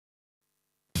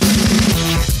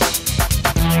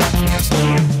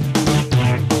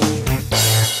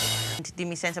The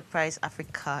Miss Enterprise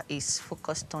Africa is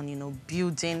focused on,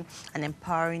 building and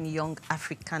empowering young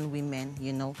African women,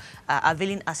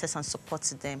 availing access and support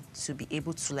to them to be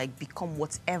able to like become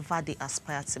whatever they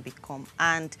aspire to become.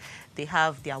 And they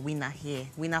have their winner here.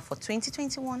 Winner for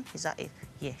 2021, is that it?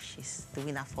 Yeah, she's the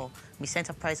winner for Miss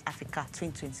Enterprise Africa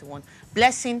 2021.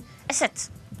 Blessing Esset.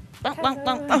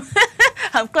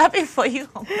 I'm clapping for you.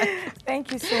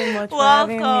 Thank you so much.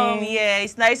 Welcome. For having me. Yeah,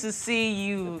 it's nice to see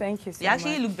you. Thank you so much. You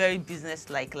actually look very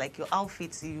business-like. Like your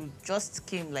outfits, you just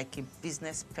came like a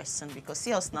business person. Because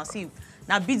see us now,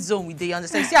 now beat zone with you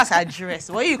understand? See us our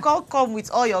dress. Well, you can't come with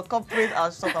all your corporate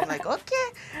stuff. I'm like, okay,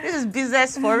 this is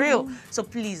business for real. So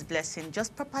please, Blessing,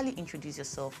 just properly introduce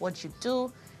yourself. What you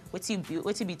do. What you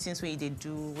be things where they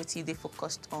do, what you they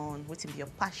focused on, what be your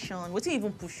passion, what you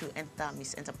even push you enter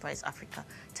Miss Enterprise Africa.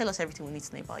 Tell us everything we need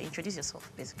to know about you. Introduce yourself,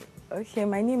 basically. Okay,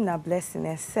 my name is Blessing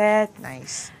Esset.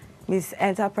 Nice. Miss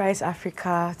Enterprise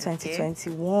Africa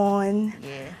 2021.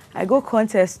 Okay. Yeah. I go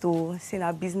contest to see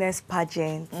a business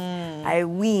pageant. I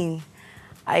win.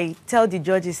 I tell the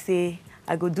judges, say,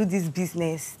 I go do this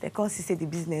business. They can't say the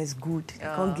business good. They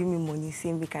can't give me money,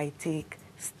 say make I take,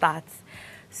 start.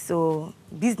 So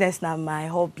business now my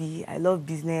hobby. I love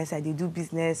business. I did do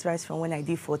business right from when I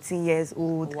did 14 years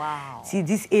old. Wow. See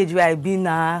this age where I be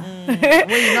now.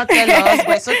 Will you not tell us,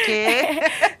 but it's okay.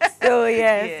 So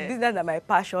yes, business is my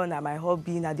passion and my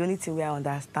hobby. Now the only thing we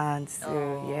understand.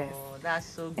 So yes. That's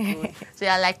so good. So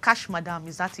you're like cash madam,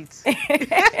 is that it?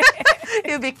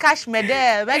 You'll be cash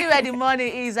madam. Anywhere the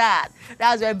money is at,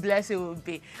 that's where Blessing will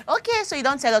be. Okay, so you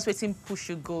don't tell us what's push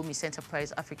you go Miss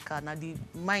Enterprise Africa. Now the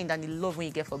mind and the love when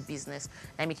you get for business,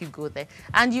 I make you go there.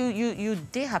 And you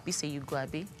they happy say you go,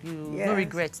 Abby. No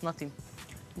regrets, nothing.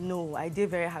 No, I did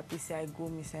very happy say I go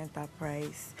Miss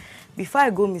Enterprise. Before I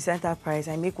go Miss Enterprise,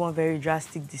 I make one very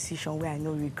drastic decision where I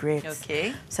no regret.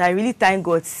 Okay. So I really thank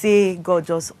God, say God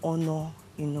just honor,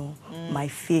 my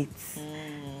faith.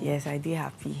 Yes, I did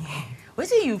happy. What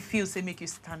do you feel say make you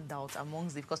stand out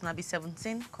amongst the, because now be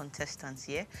 17 contestants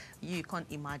here, you can't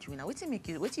imagine now. What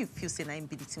do you feel say now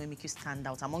be the thing will make you stand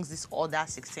out amongst these other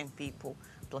 16 people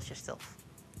plus yourself?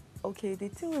 Okay, the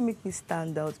thing will make me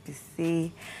stand out be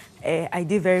say I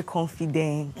did very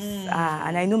confident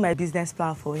and I know my business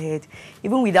plan for head.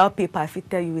 Even without paper, I fit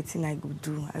tell you what thing I go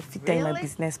do. I fit tell you my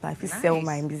business plan. I fit sell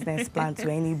my business plan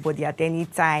to anybody at any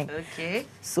time. Okay.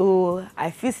 So I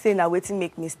feel saying that waiting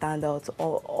make me stand out.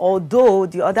 Although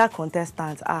the other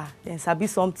contestants then sabi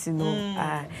something,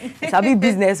 sabi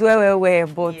business well,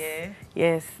 but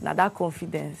yes, now that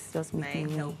confidence just make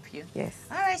me help you. Yes.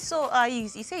 All right. So you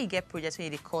say you get projects where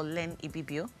they call learn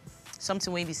Ebubae.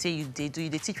 Something when you say you they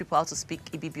teach people how to speak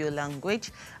Ebubae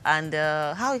language, and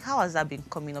how has that been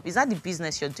coming up? Is that the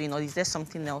business you're doing, or is there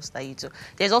something else that you do?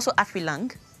 There's also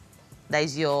AfriLang, that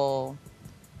is your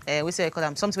we say I call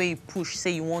them something where you push. Say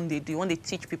you want to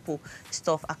teach people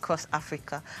stuff across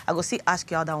Africa. I go see ask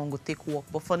you how that one go take work,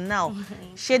 but for now,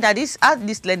 share that how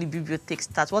this learn Ebubae take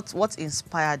start. What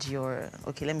inspired your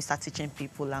let me start teaching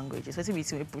people languages? What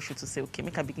is it push you to say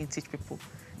make I begin teach people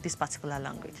this particular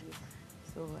language?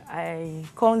 So I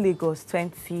come Lagos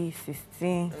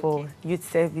 2016 for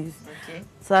youth service. Okay.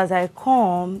 So as I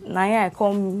come,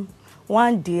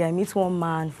 one day I meet one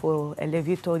man for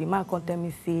elevator. The man come tell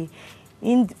me say,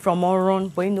 from Oron,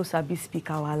 but he no sabi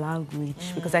speak our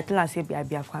language because I tell him say I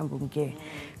be a Kwambunge.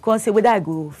 Come say whether I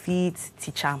go fit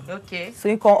teach him. Okay. So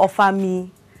he come offer me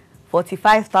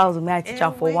 45,000. May I teach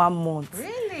him for 1 month.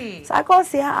 Really? So I come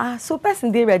say so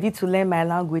person they ready to learn my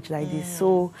language like this.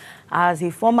 So as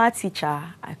a former teacher,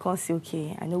 I can't say,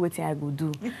 okay, I know what I go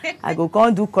do. I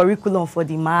go do curriculum for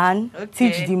the man,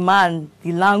 teach the man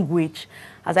the language.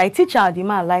 As I teach her, the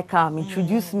man like him,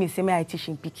 introduce me, say me I teach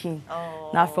in Peking.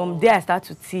 Now from there, I start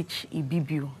to teach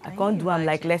Ebubae. I can't do I'm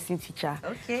like lesson teacher.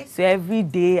 Okay. So every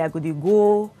day, I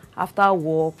go after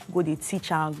work, go to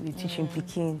teach and we teach in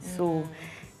Peking. So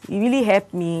it really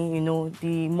helped me,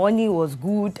 the money was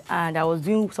good and I was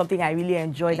doing something I really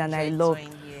enjoyed and I loved.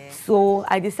 So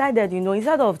I decided,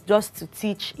 instead of just to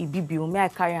teach Ebubae, may I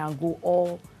carry and go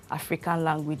all African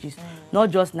languages, not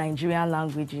just Nigerian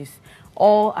languages,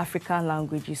 all African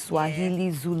languages, Swahili,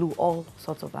 Zulu, all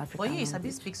sorts of African languages. But you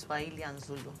sabi speak Swahili and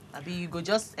Zulu. Abi you go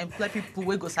just employ people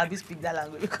who go sabi speak that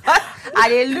language. I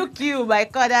they look you by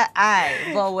corner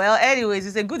eye. But well, anyways,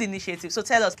 it's a good initiative. So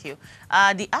tell us, Q,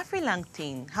 the AfriLang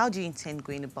thing, how do you intend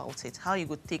going about it? How you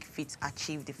go take fit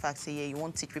achieve the fact say you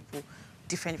want to teach people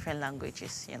different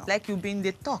languages, like you've been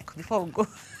the talk before we go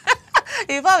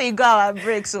our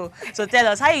break. So tell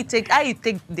us how you take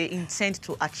the intent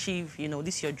to achieve,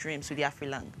 this your dreams with the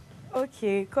AfriLang.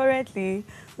 Okay, currently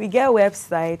we get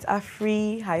website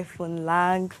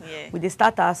afri-lang. Yeah. We dey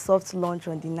start our soft launch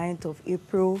on the 9th of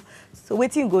April. So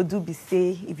wetin you go do be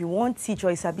say if you want teach or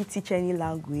you sabi teach any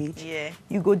language, Yeah.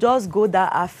 you go just go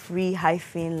that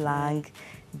afri-lang.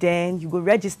 Then you go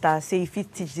register, say you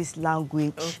fit teach this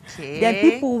language. Okay. Then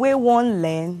people wey wan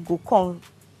learn go come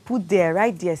put there,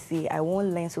 right there, say I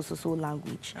wan learn so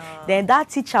language. Then that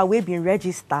teacher wey been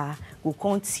register go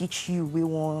come teach you wey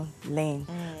wan learn.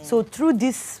 So through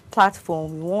this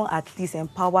platform, we wan at least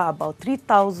empower about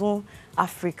 3,000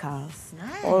 Africans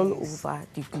all over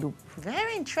the globe.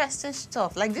 Very interesting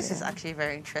stuff. Like, this is actually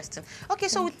very interesting. Okay,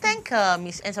 so we thank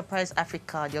Miss Enterprise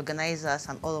Africa, the organizers,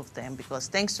 and all of them, because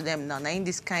thanks to them now in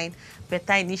this kind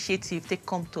better initiative they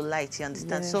come to light, you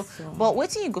understand? Yes, so but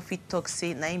wetin you go fit talk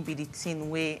say na be the thing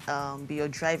wey be your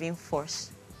driving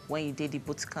force when you did the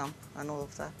boot camp and all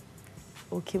of that?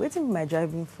 Okay, wetin be my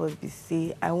driving force be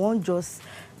say I wan just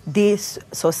dey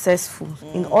successful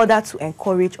in order to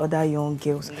encourage other young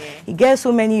girls. You get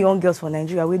so many young girls for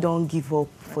Nigeria wey don't give up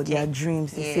for their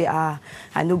dreams. They say, I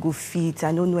no go fit,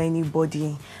 I don't know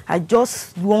anybody. I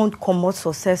just want come out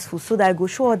successful so that I go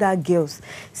show other girls.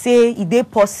 Say it dey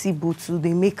possible to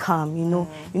they make am, you know.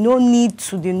 You no need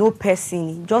to dey know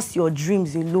person, just your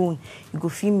dreams alone. You go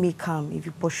feel make am if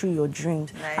you pursue your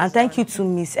dreams. And thank you to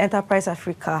Miss Enterprise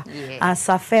Africa and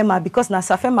Safema, because now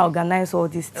Safema organize all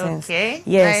these things. Okay.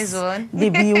 Yes. Nice one. They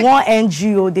be one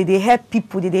NGO, they help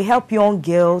people, they help young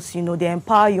girls, you know, they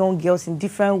empower young girls in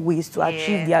different ways to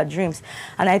achieve their dreams.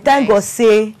 And I thank God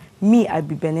say, me, I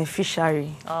be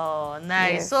beneficiary. Oh,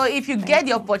 nice. Yes. So if you get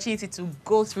the opportunity to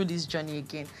go through this journey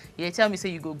again, you tell me, say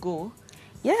you go.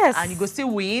 Yes. And you go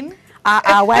still win.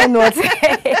 Why not?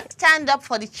 Stand up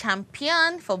for the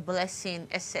champion for Blessing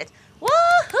Esset.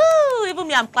 Woohoo! Even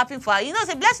me, I'm clapping for her. You know,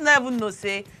 say Blessing don't even know,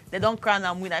 say they don't crown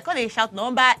and win. I can't shout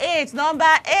number 8, number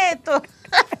 8.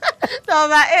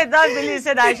 Number 8, don't believe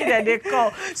say that shit that they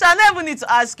call. So I don't even need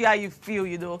to ask you how you feel,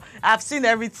 you know. I've seen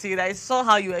everything. I saw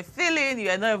how you were feeling. You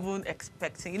were not even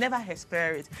expecting. You never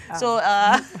expect it. So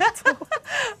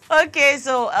okay,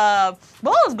 so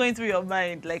what was going through your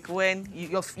mind like when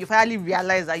you finally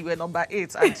realized that you were number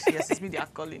 8 and yes, it's me they are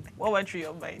calling? What went through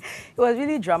your mind? It was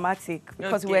really dramatic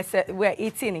because we were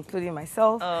 18, including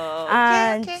myself.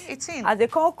 Okay, 18. As they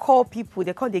call people,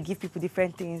 they give people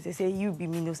different things. They say you be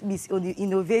Miss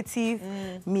Innovative,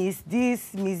 Miss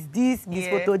this, Miss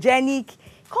Photogenic.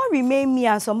 Can't remain me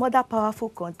and some other powerful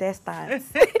contestants.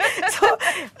 So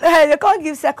they can't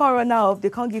give second runner-up, they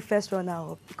can't give first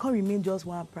runner-up. They can't remain just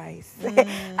one prize.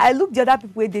 I look the other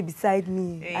people where they beside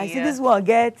me. I see this one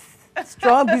gets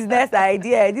strong business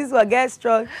idea. This one gets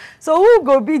strong. So who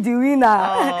go be the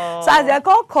winner? So as they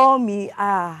can't call me,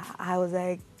 I was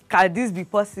like, can this be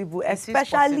possible?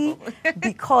 Especially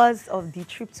because of the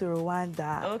trip to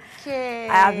Rwanda. Okay.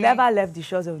 I have never left the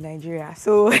shores of Nigeria.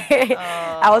 So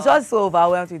I was just so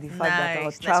overwhelmed with the fact that I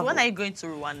was traveling. So when are you going to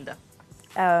Rwanda?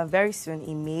 Very soon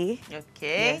in May.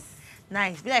 Okay. Yes.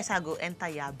 Nice. Be like I go enter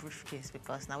your briefcase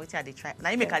because now which are they try? Now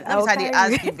you make they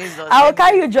ask you based on. I will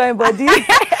carry you join body.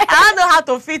 I don't know how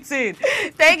to fit in.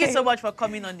 Thank you so much for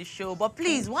coming on the show. But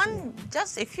please,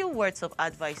 just a few words of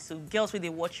advice to girls when they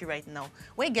watch you right now.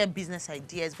 When you get business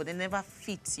ideas but they never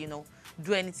fit, you know,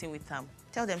 do anything with them.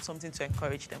 Tell them something to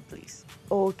encourage them, please.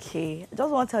 Okay. I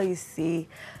just want to tell you, say,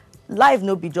 life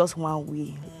no be just one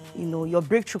way. You know, your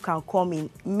breakthrough can come in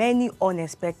many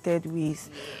unexpected ways.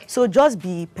 So just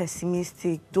be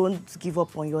pessimistic. Don't give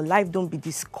up on your life. Don't be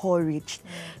discouraged.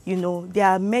 You know, there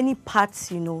are many paths,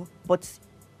 you know, but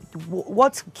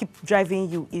what keep driving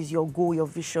you is your goal, your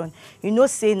vision. You know,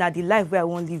 say now the life where I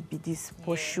won't live be this.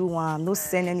 Pursue one. No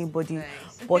send anybody.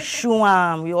 Pursue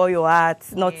one with all your heart.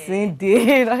 Nothing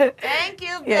there. Thank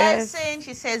you, Blessing.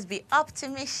 She says, be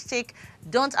optimistic.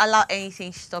 Don't allow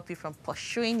anything stop you from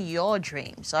pursuing your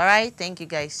dreams. All right. Thank you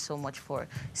guys so much for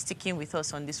sticking with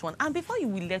us on this one. And before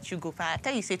we let you go, I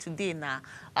tell you say today now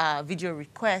video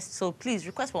request. So please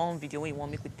request for one video when you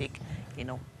want me to take, you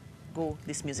know, go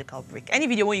this musical break. Any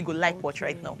video when you go watch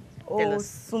right now. Tell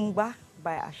us. Sumba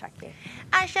by Ashake.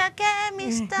 Ashake,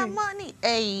 Mr. Money.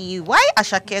 Hey, why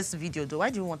Ashake's video though?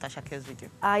 Why do you want Ashake's video?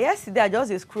 Yesterday I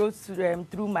just scrolled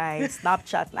through my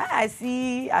Snapchat. Now I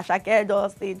see Ashake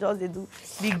just they do.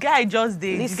 The guy just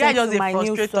did. The guy just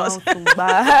frustrate us.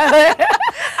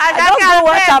 I don't go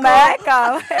watch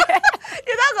America.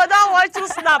 You don't go down watch to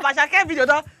snap Ashake video.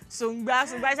 Sungba,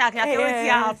 I can't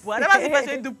Yes. I never see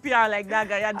person do PR like that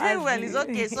guy. You're doing well, it's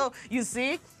Agree. okay. So you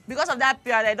see, because of that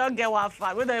PR, I don't get one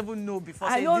fan. We don't even know before.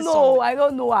 I Say don't this know. song. I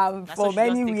don't know. I'm That's so from she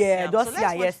just takes anywhere. Siam. Just So see her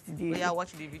let's watch. yesterday. Oh yeah,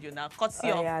 watch the video now.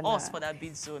 Courtesy Oh, of yeah, us nah. for that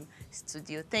Beat Zone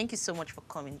studio. Thank you so much for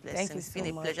coming, Blessing. Thank you It's been so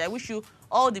a much. pleasure. I wish you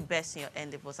all the best in your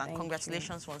endeavors and Thank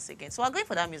congratulations once again. So we're going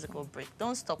for that musical break.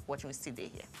 Don't stop watching. We still there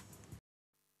here.